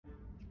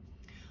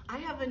I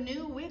have a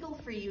new wiggle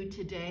for you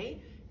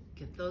today.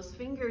 Get those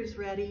fingers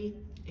ready.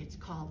 It's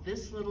called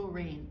This Little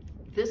Rain,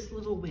 This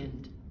Little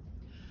Wind.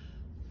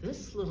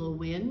 This little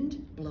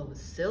wind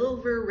blows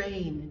silver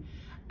rain,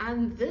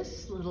 and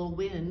this little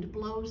wind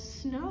blows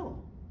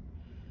snow.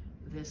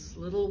 This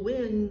little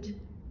wind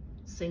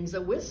sings a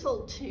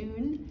whistle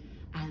tune,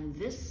 and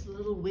this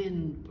little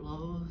wind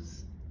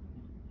blows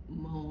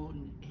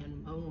moan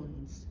and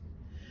moans.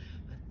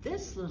 But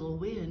this little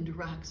wind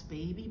rocks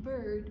baby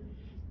bird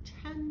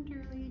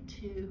tenderly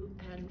to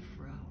and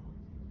fro.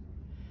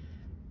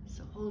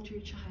 So hold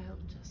your child,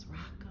 just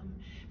rock them.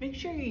 Make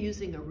sure you're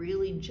using a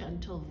really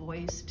gentle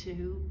voice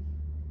too.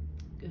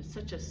 It's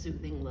such a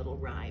soothing little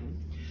rhyme.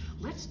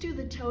 Let's do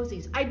the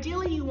toesies.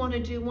 Ideally, you want to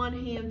do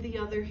one hand, the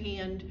other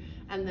hand,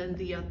 and then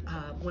the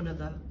one of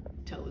the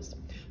toes.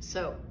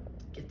 So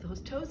get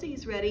those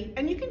toesies ready,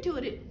 and you can do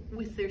it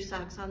with their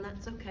socks on,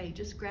 that's okay.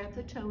 Just grab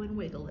the toe and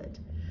wiggle it.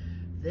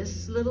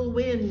 This little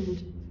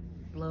wind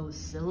blows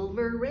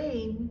silver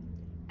rain,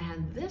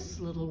 and this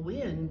little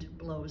wind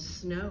blows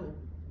snow.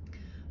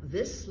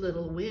 This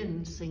little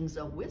wind sings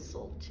a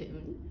whistle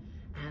tune,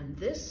 and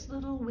this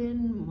little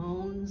wind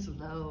moans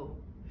low.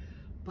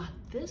 But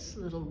this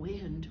little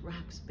wind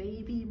rocks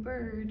baby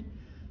bird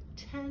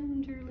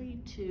tenderly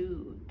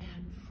to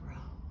and fro.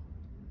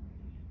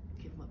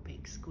 Give him a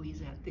big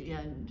squeeze at the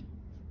end.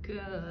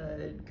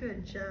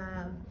 Good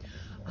job.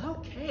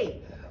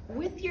 Okay,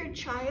 with your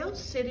child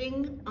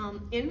sitting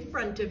in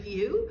front of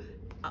you,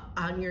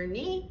 on your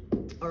knee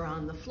or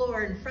on the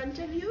floor in front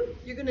of you,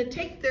 you're gonna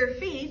take their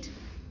feet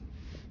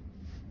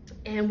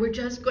and we're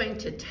just going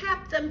to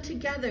tap them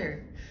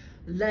together.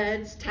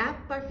 Let's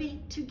tap our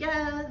feet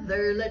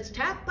together. Let's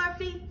tap our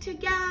feet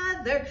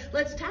together.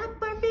 Let's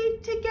tap our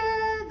feet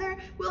together.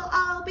 We'll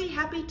all be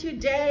happy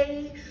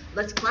today.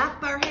 Let's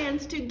clap our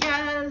hands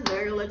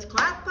together. Let's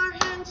clap our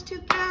hands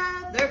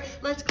together.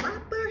 Let's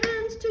clap our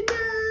hands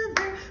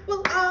together.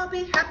 We'll all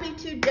be happy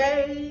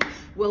today.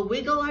 We'll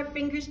wiggle our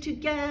fingers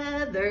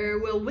together.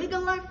 We'll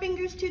wiggle our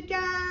fingers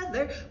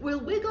together. We'll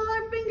wiggle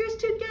our fingers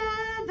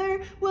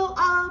together. We'll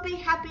all be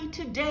happy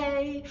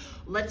today.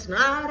 Let's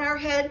nod our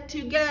head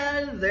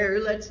together.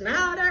 Let's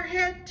nod our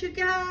head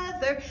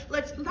together.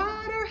 Let's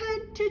nod our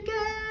head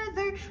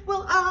together.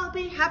 We'll all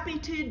be happy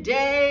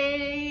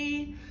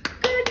today.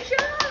 Good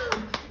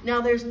job.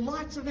 Now there's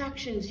lots of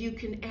actions you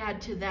can add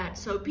to that.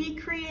 So be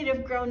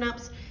creative,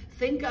 grown-ups.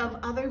 Think of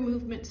other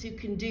movements you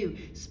can do,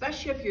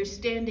 especially if you're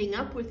standing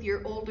up with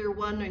your older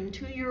 1 and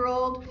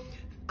 2-year-old.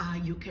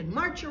 You can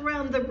march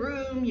around the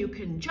room, you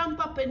can jump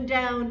up and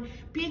down,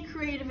 be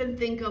creative and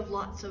think of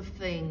lots of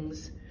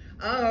things.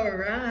 All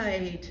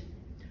right,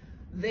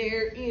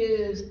 there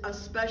is a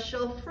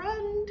special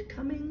friend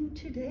coming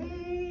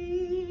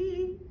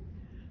today.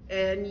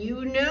 And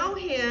you know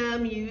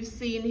him, you've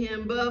seen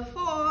him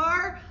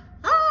before.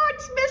 Oh,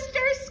 it's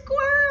Mr.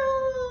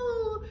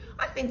 Squirrel.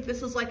 I think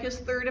this is like his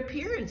 3rd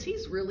appearance.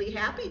 He's really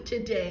happy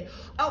today.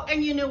 Oh,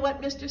 and you know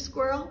what, Mr.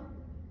 Squirrel?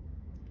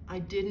 I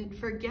didn't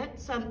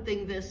forget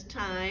something this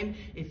time.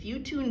 If you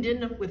tuned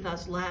in with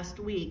us last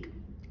week,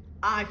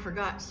 I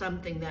forgot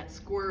something that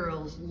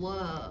squirrels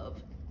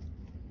love.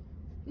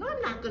 No,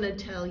 I'm not gonna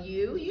tell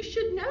you. You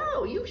should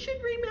know, you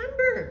should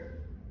remember.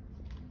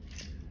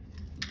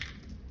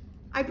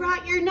 I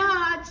brought your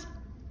nuts.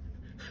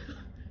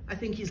 I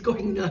think he's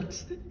going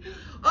nuts.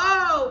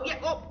 Oh, yeah,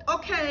 oh,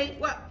 okay.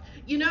 Well,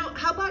 you know,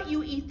 how about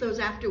you eat those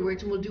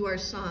afterwards and we'll do our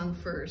song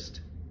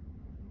first?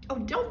 Oh,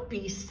 don't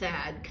be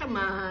sad. Come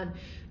on.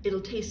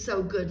 It'll taste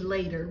so good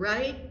later,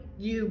 right?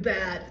 You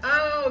bet.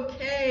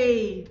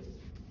 Okay.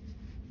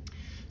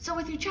 So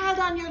with your child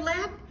on your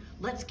lap,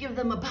 let's give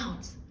them a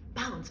bounce,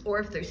 bounce. Or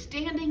if they're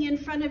standing in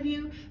front of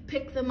you,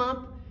 pick them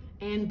up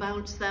and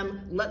bounce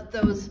them. Let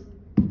those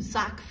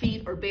sock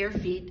feet or bare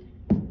feet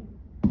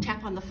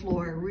tap on the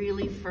floor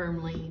really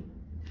firmly.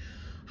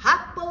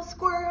 Hop-o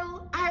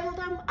squirrel,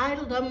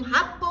 idle-dum,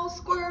 hop-o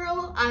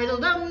squirrel,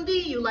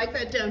 idle-dum-dee. You like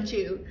that, don't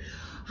you?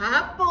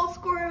 Hop-o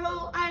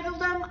squirrel,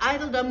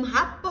 idle-dum,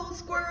 hop-o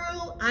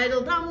squirrel,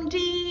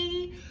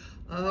 idle-dum-dee.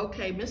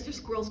 Okay, Mr.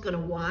 Squirrel's gonna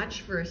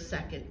watch for a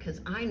second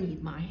because I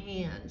need my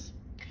hands.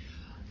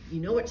 You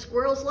know what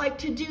squirrels like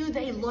to do?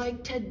 They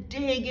like to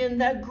dig in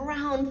the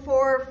ground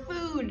for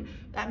food.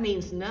 That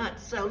means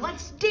nuts. So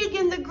let's dig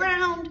in the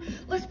ground.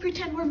 Let's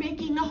pretend we're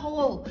making a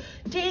hole.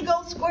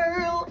 Dig-o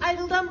squirrel,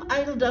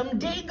 idle-dum,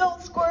 dig-o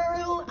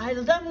squirrel,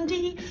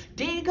 idle-dum-dee.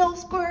 Dig-o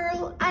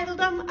squirrel,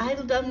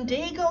 idle-dum,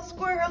 dig-o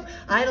squirrel,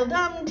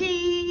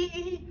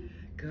 idle-dum-dee.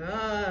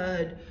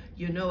 Good.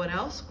 You know what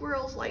else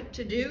squirrels like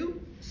to do?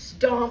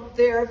 Stomp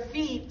their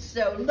feet.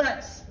 So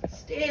let's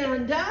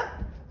stand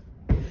up.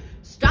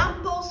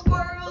 Stomp-o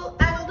squirrel,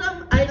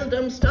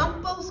 idle-dum,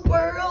 stomp-o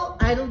squirrel,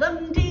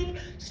 idle-dum-dee.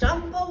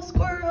 Stomp-o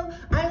squirrel,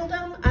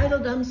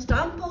 idle-dum,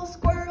 stomp-o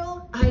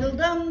squirrel,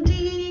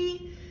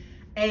 idle-dum-dee.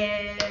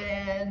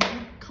 And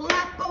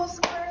clap-o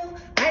squirrel,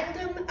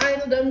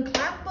 idle-dum,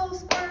 clap-o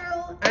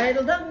squirrel,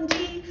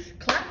 idle-dum-dee.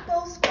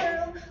 Clap-o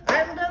squirrel,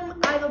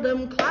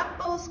 idle-dum,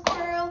 clap-o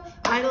squirrel,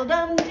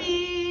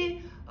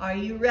 idle-dum-dee. Are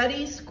you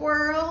ready,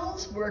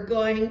 squirrels? We're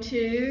going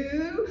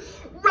to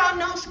run,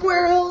 no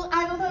squirrel,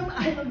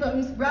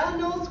 idle-dum,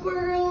 run, no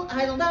squirrel,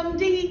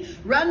 idle-dum-dee,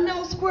 run,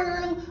 no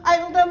squirrel,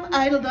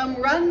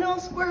 idle-dum, run, no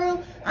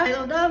squirrel,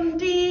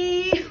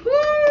 idle-dum-dee.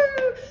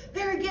 Woo!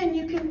 There again,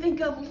 you can think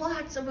of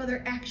lots of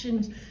other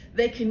actions.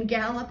 They can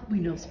gallop. We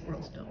know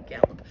squirrels don't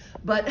gallop,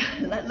 but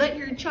let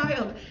your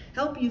child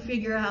help you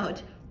figure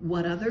out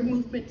what other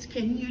movements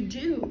can you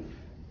do?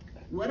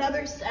 What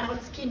other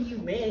sounds can you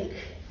make?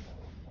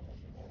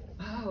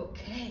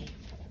 Okay.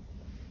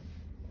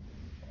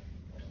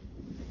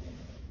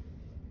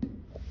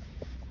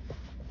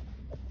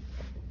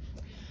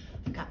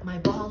 I've got my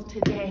ball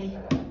today.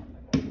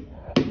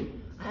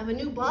 I have a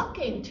new ball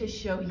game to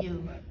show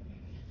you.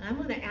 I'm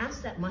going to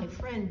ask that my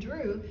friend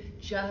Drew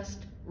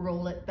just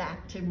roll it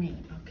back to me,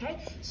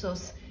 okay? So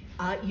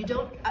you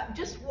don't,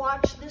 just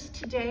watch this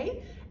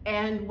today,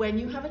 and when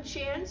you have a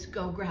chance,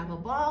 go grab a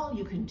ball.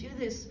 You can do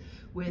this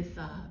with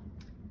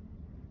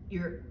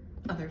your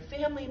other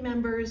family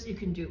members. You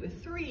can do it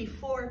with 3,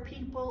 4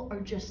 people,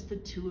 or just the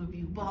 2 of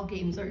you. Ball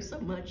games are so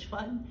much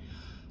fun.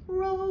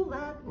 Roll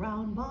that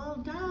round ball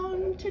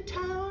down to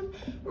town.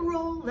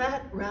 Roll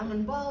that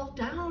round ball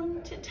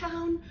down to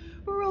town.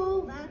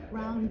 Roll that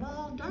round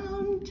ball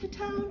down to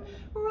town.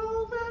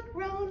 Roll that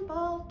round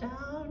ball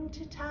down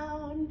to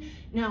town.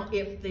 Now,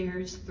 if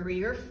there's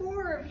 3 or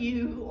 4 of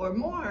you or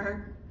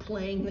more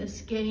playing this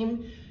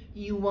game,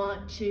 you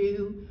want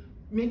to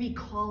maybe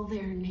call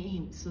their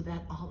name so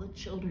that all the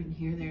children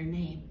hear their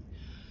name.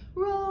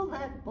 Roll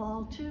that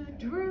ball to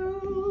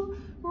Drew,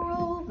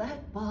 roll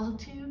that ball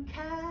to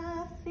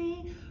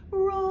Kathy,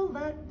 roll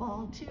that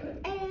ball to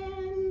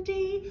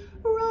Andy,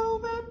 roll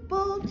that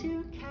ball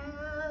to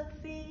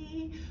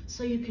Kathy.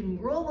 So you can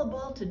roll the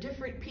ball to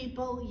different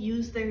people,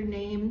 use their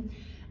name,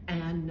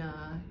 and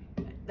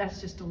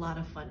that's just a lot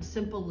of fun.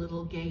 Simple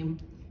little game.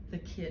 The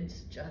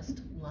kids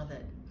just love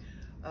it.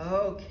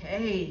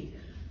 Okay.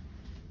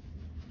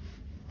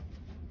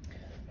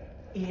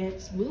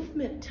 It's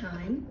movement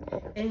time,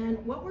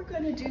 and what we're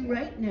going to do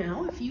right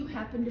now, if you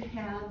happen to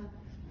have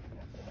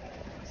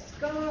a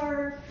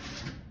scarf,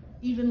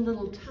 even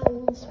little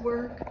towels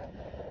work,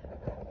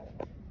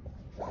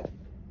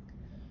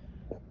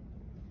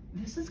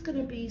 this is going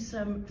to be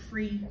some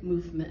free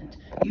movement.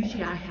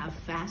 Usually I have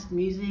fast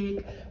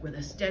music with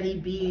a steady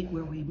beat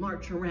where we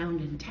march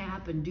around and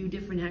tap and do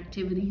different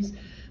activities.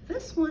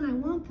 This one, I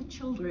want the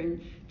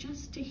children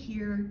just to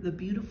hear the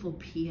beautiful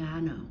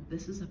piano.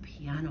 This is a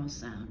piano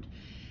sound.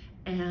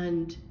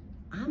 And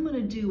I'm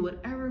gonna do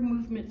whatever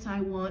movements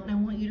I want, and I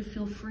want you to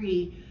feel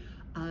free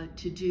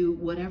to do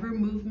whatever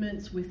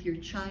movements with your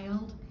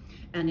child.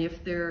 And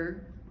if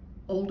they're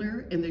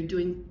older and they're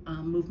doing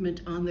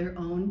movement on their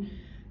own,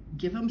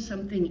 give them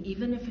something,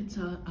 even if it's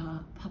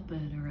a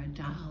puppet or a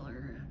doll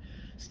or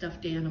a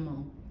stuffed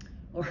animal,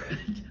 or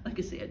like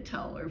I say, a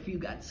towel, or if you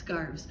got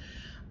scarves.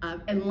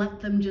 And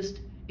let them just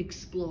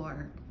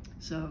explore.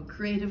 So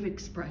creative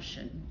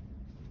expression.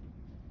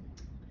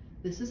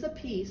 This is a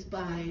piece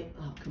by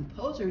a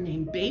composer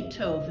named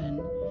Beethoven.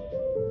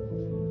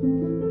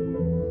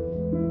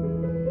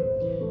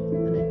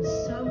 And it's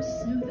so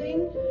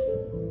soothing.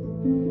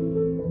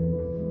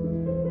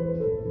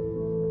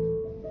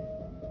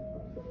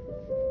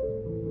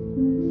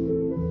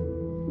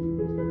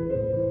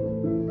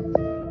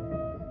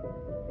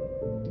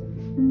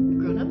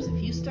 Grown-ups,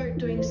 if you start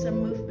doing some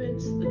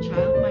movements, the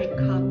child might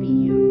copy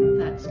you.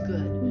 That's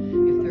good.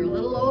 If they're a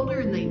little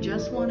older and they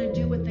just want to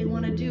do what they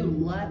want to do,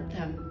 let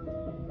them.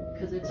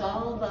 Because it's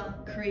all the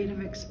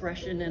creative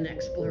expression and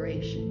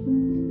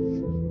exploration.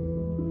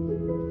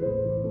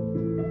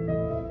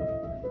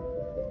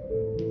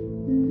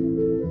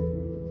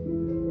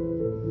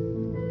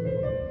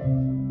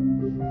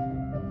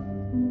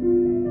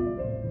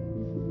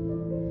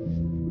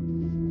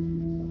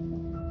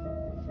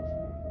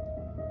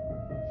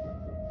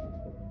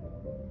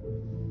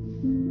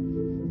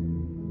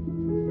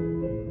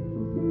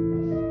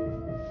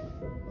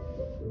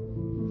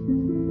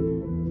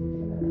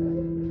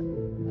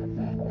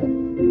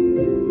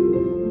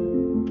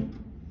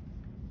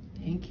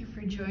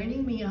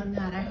 Joining me on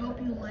that. I hope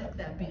you like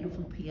that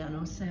beautiful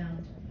piano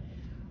sound.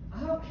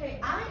 Okay,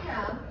 I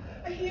have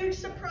a huge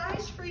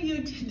surprise for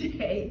you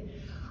today.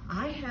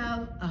 I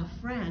have a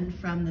friend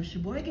from the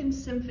Sheboygan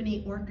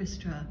Symphony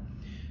Orchestra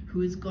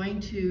who is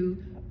going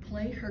to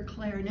play her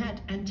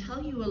clarinet and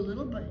tell you a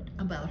little bit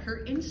about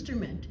her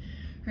instrument.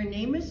 Her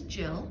name is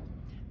Jill,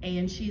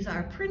 and she's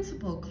our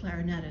principal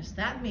clarinetist.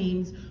 That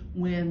means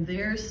when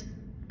there's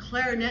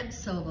clarinet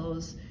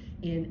solos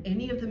in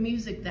any of the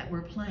music that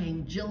we're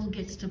playing, Jill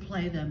gets to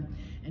play them,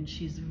 and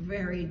she's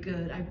very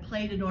good. I've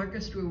played in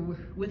orchestra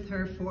with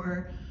her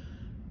for,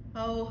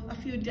 a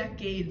few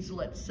decades,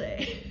 let's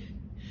say.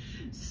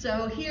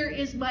 So here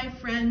is my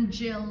friend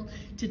Jill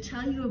to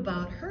tell you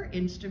about her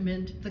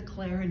instrument, the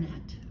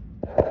clarinet.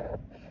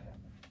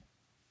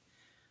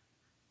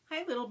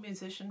 Hi, little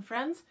musician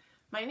friends.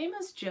 My name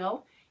is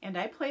Jill, and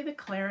I play the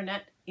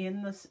clarinet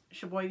in the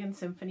Sheboygan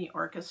Symphony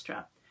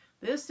Orchestra.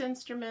 This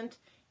instrument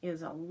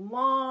is a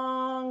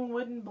long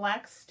wooden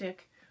black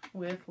stick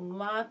with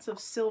lots of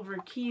silver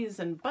keys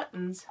and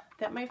buttons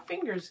that my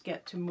fingers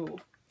get to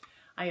move.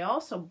 I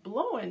also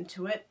blow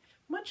into it,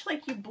 much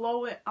like you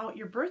blow out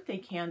your birthday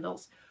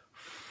candles.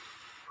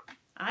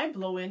 I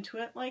blow into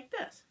it like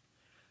this.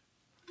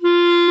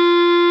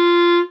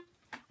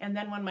 And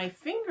then when my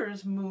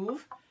fingers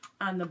move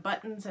on the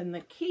buttons and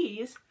the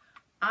keys,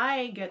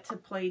 I get to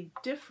play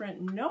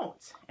different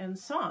notes and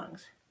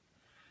songs.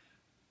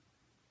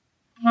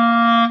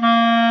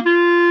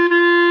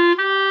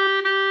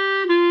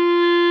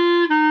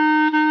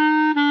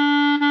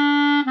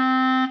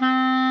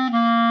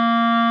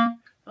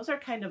 Those are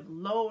kind of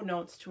low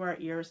notes to our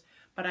ears,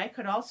 but I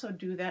could also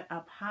do that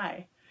up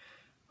high.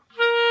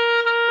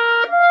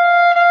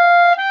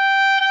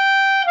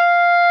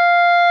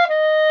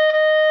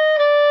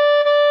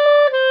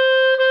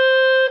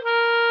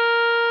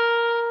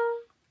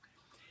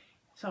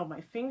 So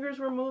my fingers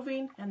were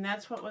moving, and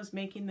that's what was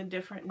making the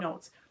different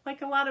notes,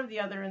 like a lot of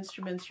the other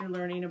instruments you're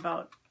learning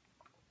about.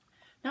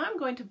 Now I'm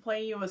going to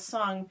play you a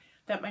song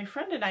that my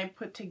friend and I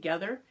put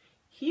together.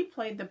 He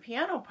played the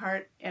piano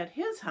part at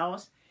his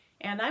house,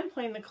 and I'm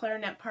playing the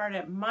clarinet part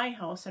at my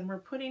house, and we're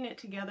putting it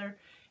together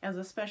as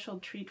a special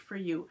treat for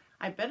you.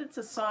 I bet it's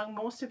a song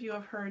most of you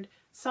have heard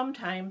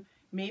sometime,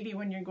 maybe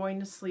when you're going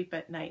to sleep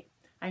at night.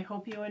 I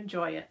hope you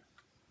enjoy it.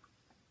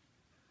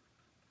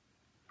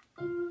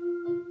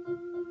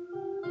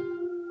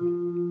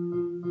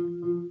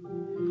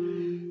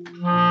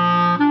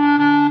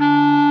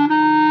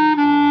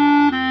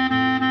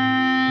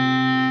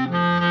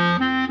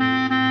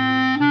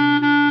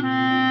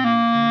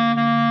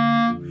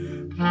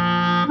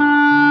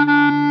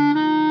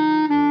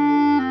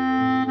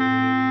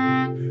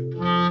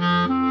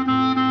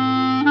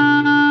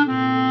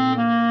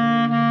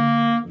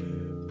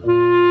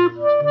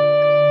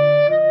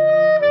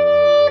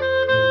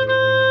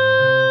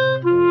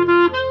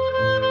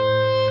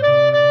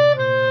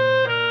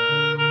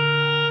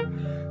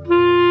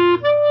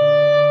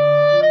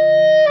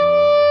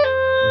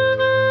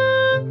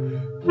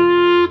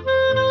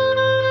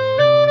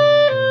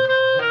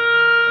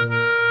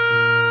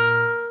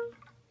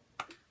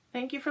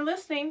 Thank you for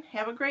listening.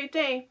 Have a great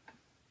day.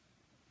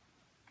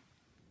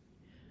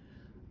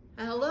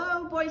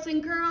 Hello, boys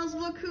and girls.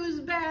 Look who's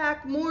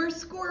back. More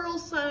squirrel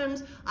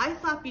songs. I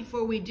thought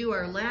before we do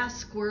our last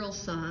squirrel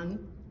song,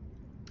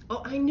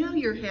 oh, I know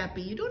you're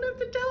happy. You don't have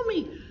to tell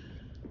me.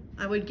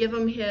 I would give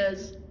him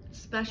his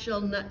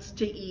special nuts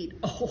to eat.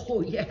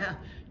 Oh, yeah.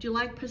 Do you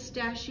like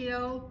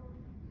pistachio?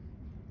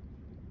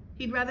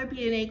 He'd rather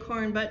be an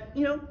acorn, but,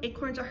 you know,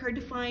 acorns are hard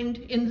to find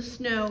in the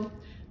snow.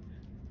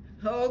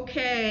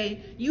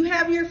 Okay, you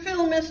have your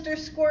fill, Mr.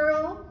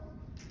 Squirrel.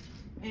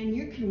 And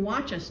you can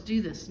watch us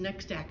do this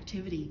next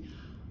activity.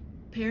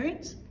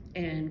 Parents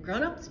and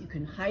grown-ups, you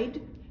can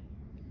hide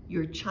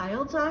your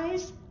child's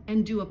eyes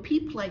and do a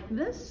peep like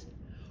this,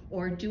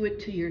 or do it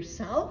to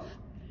yourself.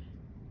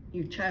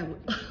 Your child,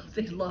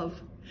 they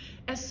love,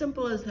 as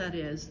simple as that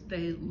is,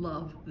 they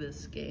love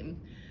this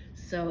game.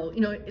 So,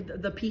 you know,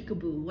 the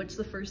peekaboo, what's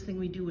the first thing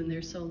we do when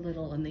they're so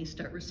little and they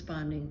start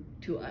responding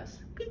to us?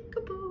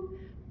 Peekaboo,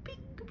 peekaboo.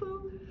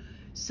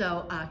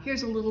 So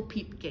here's a little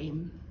peep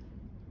game.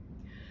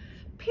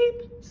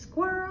 Peep,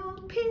 squirrel,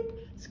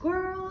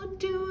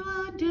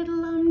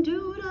 doodle-diddle-um,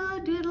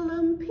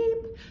 doodle-diddle-um,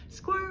 peep,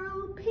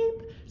 squirrel,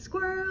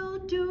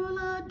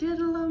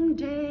 doodle-diddle-um,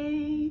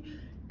 day.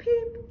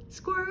 Peep,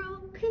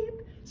 squirrel,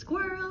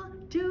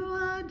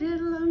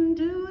 doodle-diddle-um,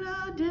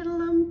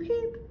 doodle-diddle-um,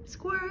 peep,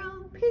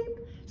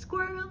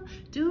 squirrel,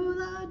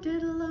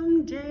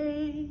 doodle-diddle-um,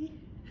 day.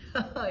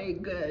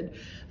 Good.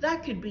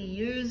 That could be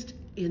used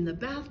in the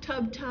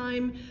bathtub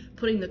time,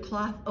 putting the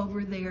cloth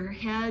over their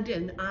head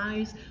and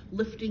eyes,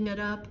 lifting it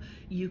up.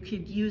 You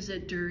could use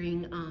it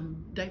during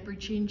diaper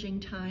changing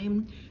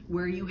time,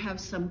 where you have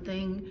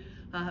something,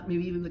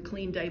 maybe even the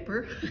clean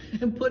diaper,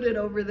 and put it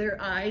over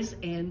their eyes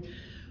and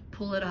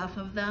pull it off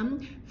of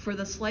them. For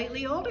the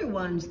slightly older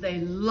ones, they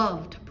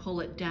love to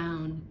pull it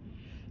down.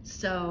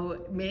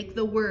 So make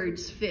the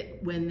words fit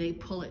when they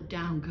pull it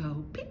down.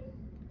 Go, peep,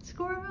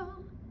 squirrel.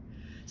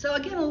 So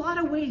again, a lot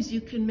of ways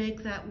you can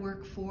make that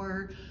work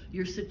for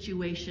your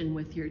situation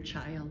with your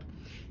child.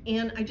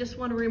 And I just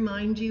want to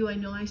remind you, I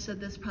know I said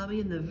this probably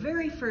in the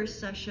very first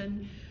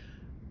session,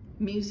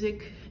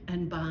 music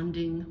and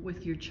bonding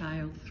with your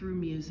child through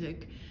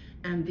music,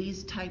 and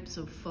these types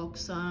of folk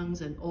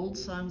songs and old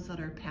songs that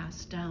are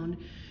passed down,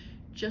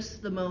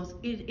 just the most,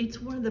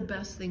 it's one of the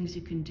best things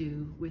you can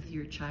do with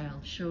your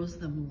child. Shows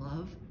them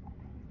love,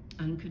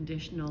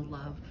 unconditional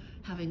love,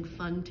 having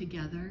fun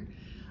together.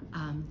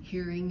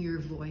 Hearing your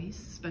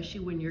voice, especially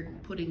when you're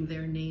putting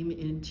their name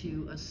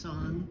into a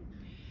song,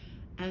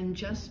 and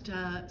just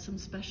some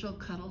special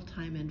cuddle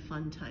time and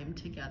fun time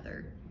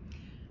together.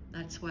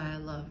 That's why I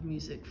love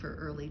music for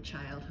early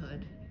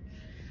childhood.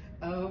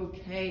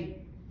 Okay.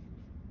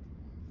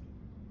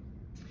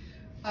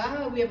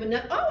 We have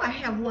another, I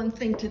have one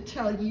thing to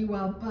tell you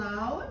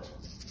about.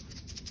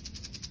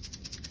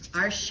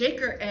 Our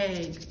shaker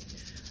egg.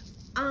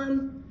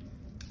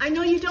 I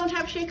know you don't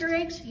have shaker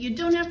eggs. You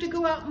don't have to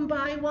go out and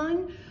buy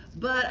one,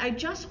 But I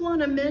just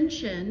want to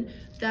mention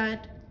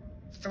that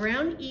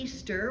around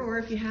Easter, or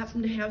if you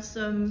happen to have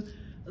some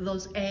of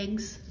those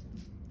eggs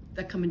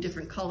that come in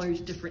different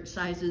colors, different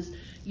sizes,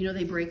 you know,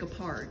 they break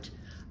apart.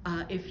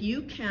 If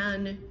you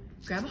can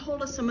grab a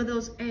hold of some of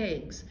those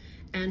eggs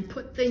and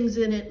put things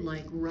in it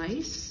like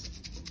rice,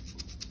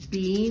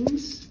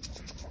 beans,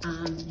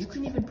 you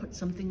can even put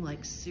something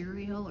like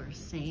cereal or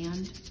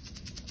sand.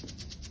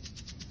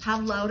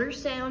 Have louder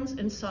sounds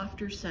and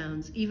softer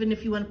sounds, even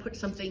if you want to put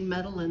something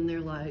metal in there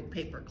like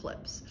paper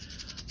clips.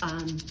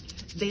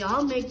 They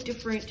all make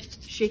different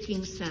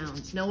shaking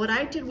sounds. Now what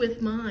I did with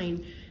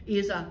mine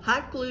is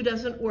hot glue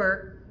doesn't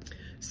work.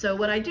 So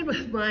what I did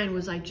with mine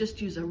was I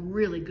just use a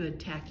really good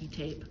tacky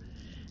tape.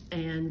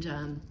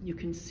 And you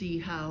can see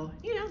how,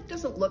 you know, it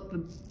doesn't look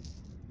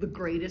the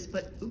greatest,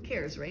 but who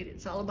cares, right?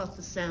 It's all about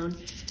the sound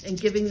and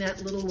giving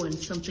that little one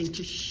something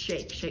to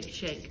shake, shake,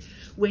 shake.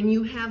 When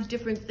you have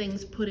different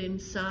things put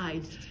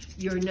inside,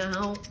 you're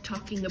now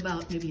talking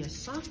about maybe a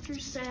softer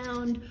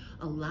sound,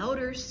 a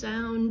louder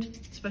sound,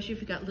 especially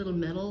if you got little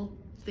metal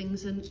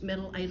things and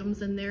metal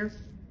items in there.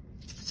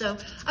 So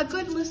a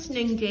good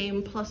listening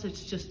game, plus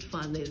it's just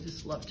fun. They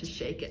just love to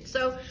shake it.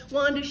 So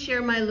wanted to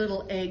share my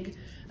little egg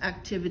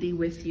activity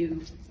with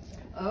you.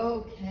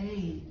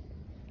 Okay.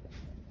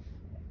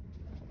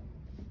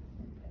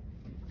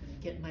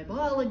 Get my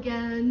ball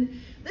again.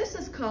 This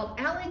is called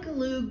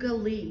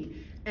Alley-Galoo-Galee,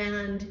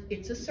 and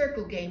it's a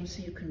circle game,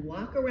 so you can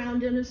walk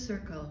around in a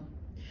circle.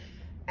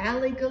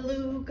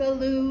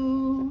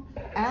 Alley-Galoo-Galoo,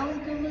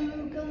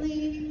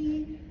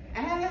 Alley-Galoo-Galee,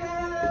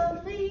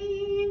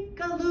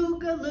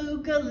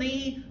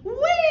 Alley-Galoo-Galoo-Galee.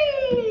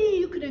 Whee!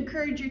 You can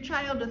encourage your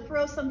child to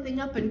throw something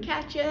up and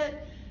catch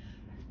it.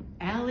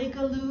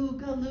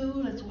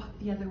 Alley-Galoo-Galoo, let's walk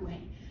the other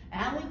way.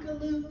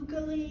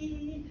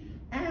 Alley-Galoo-Galee,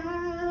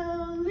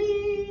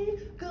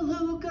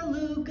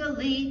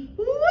 Alley-Galoo-Galoo-Galee.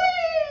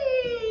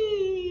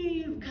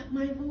 Whee! I've got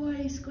my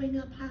voice going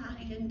up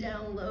high and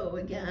down low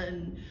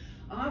again.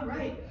 All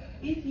right,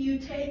 if you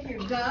take your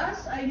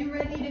Gus, are you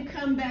ready to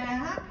come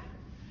back?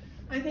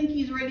 I think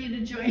he's ready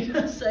to join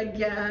us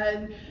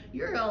again.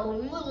 You're a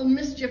little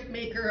mischief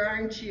maker,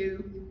 aren't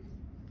you?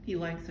 He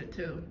likes it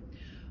too.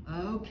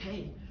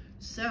 Okay,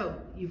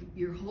 so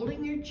you're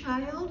holding your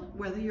child,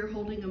 whether you're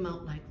holding them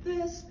out like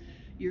this,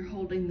 you're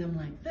holding them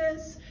like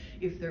this.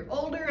 If they're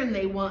older and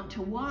they want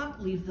to walk,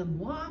 leave them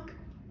walk.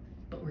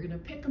 But we're gonna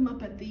pick them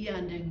up at the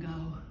end and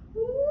go,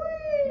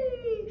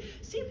 whee!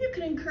 See if you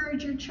can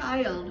encourage your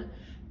child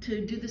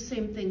to do the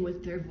same thing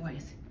with their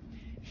voice.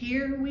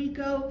 Here we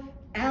go,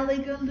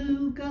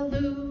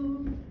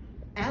 Alley-Galoo-Galoo,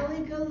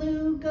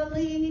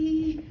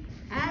 Alley-Galoo-Galee,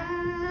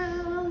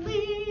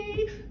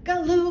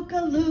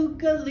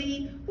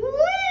 Alley-Galoo-Galoo-Galee,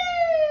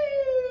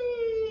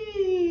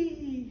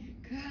 whee!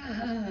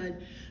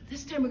 Good.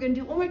 This time we're gonna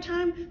do it one more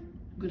time. I'm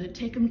gonna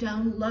take them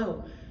down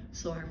low,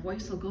 so our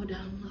voice will go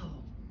down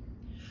low.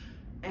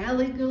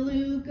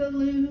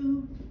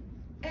 Alley-Galoo-Galoo,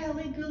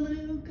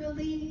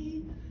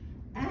 Alley-Galoo-Galee,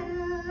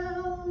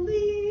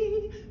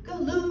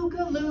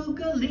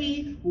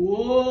 Alley-Galoo-Galoo-Galee.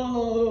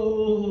 Whoa!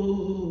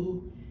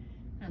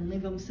 And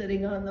leave them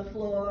sitting on the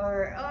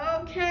floor.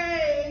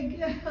 Okay,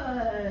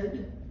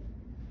 good.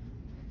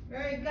 All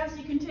right, Gus,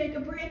 you can take a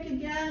break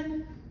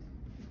again.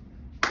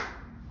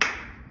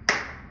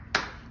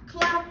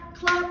 Clap,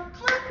 clap,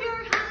 clap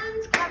your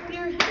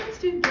hands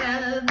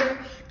together.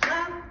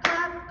 Clap,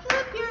 clap,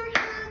 clap your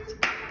hands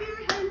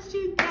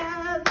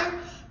together.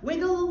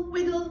 Wiggle,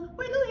 wiggle,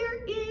 wiggle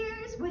your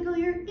ears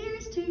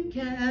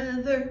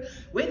together.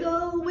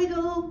 Wiggle,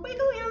 wiggle,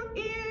 wiggle your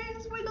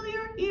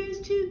ears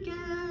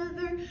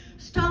together.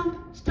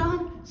 Stomp,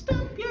 stomp,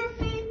 stomp your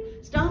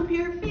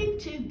feet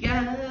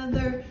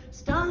together.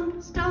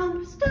 Stomp,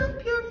 stomp,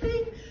 stomp your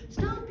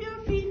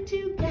feet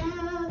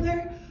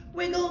together.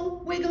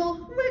 Wiggle,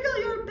 wiggle, wiggle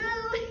your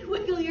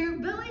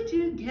belly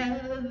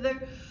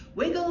together.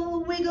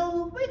 Wiggle,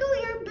 wiggle, wiggle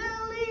your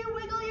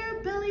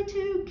belly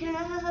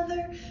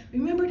together.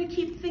 Remember to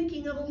keep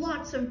thinking of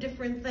lots of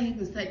different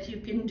things that you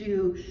can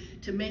do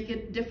to make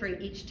it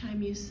different each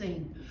time you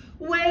sing.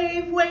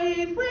 Wave,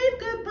 wave, wave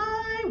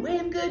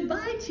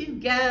goodbye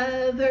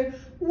together.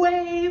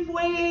 Wave,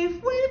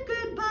 wave, wave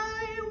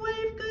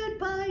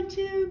goodbye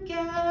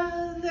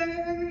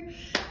together.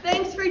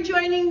 Thanks for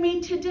joining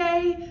me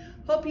today.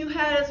 Hope you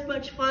had as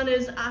much fun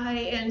as I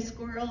and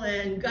Squirrel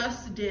and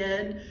Gus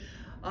did.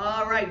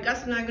 All right,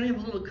 Gus and I are gonna have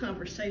a little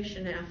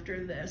conversation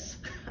after this.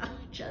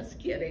 Just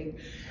kidding.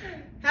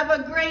 Have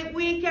a great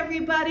week,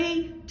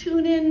 everybody.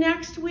 Tune in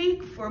next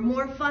week for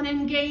more fun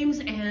and games,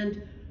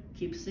 and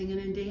keep singing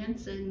and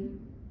dancing.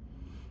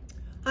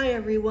 Hi,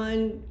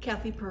 everyone.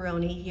 Kathy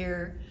Peroni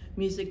here,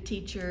 music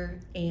teacher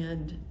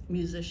and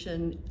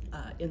musician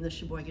in the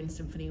Sheboygan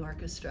Symphony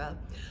Orchestra,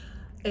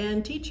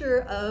 and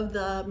teacher of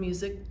the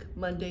Music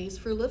Mondays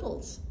for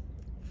Littles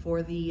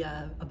for the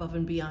Above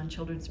and Beyond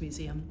Children's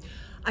Museum.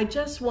 I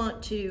just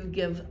want to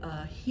give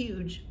a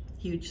huge,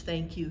 huge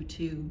thank you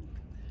to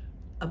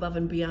Above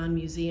and Beyond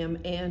Museum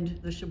and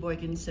the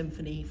Sheboygan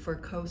Symphony for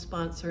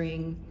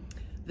co-sponsoring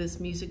this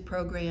music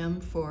program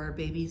for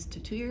babies to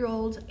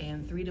 2-year-olds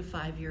and 3 to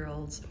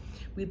 5-year-olds.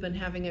 We've been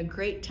having a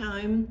great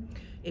time.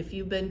 If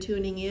you've been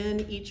tuning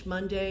in each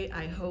Monday,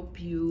 I hope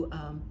you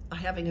are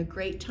having a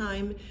great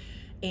time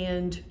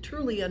and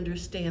truly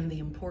understand the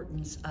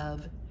importance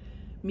of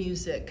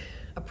music,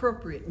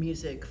 appropriate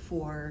music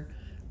for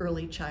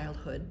early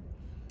childhood.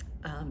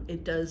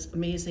 It does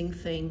amazing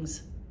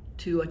things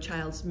to a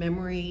child's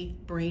memory,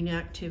 brain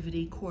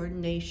activity,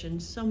 coordination,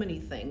 so many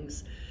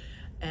things.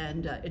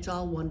 And it's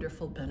all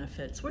wonderful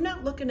benefits. We're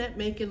not looking at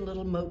making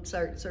little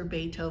Mozarts or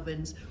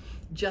Beethovens,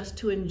 just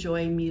to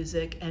enjoy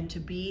music and to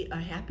be a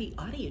happy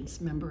audience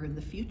member in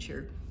the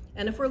future.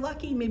 And if we're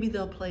lucky, maybe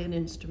they'll play an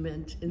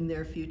instrument in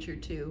their future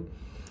too.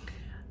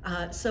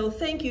 So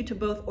thank you to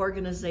both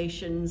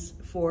organizations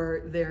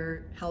for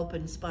their help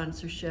and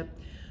sponsorship,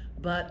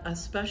 but a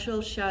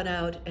special shout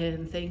out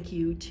and thank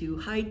you to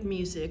Hyde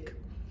Music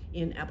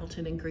in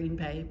Appleton and Green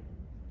Bay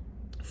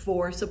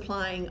for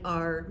supplying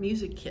our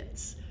music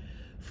kits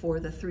for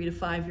the 3 to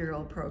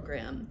 5-year-old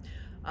program.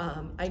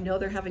 I know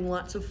they're having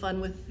lots of fun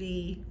with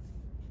the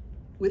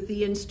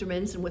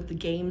instruments and with the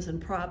games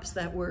and props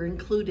that were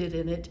included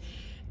in it,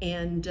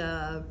 and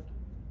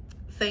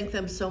thank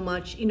them so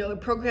much. You know,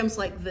 programs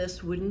like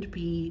this wouldn't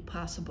be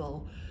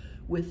possible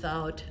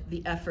without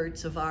the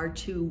efforts of our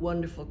 2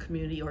 wonderful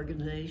community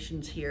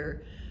organizations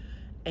here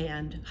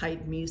and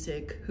Hyde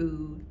Music,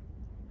 who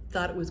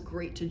thought it was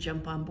great to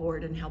jump on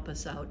board and help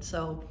us out.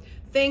 So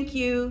thank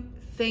you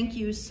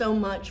so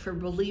much for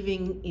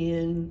believing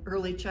in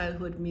early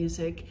childhood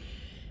music,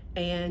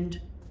 and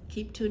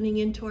keep tuning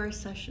into our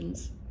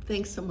sessions.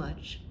 Thanks so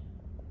much.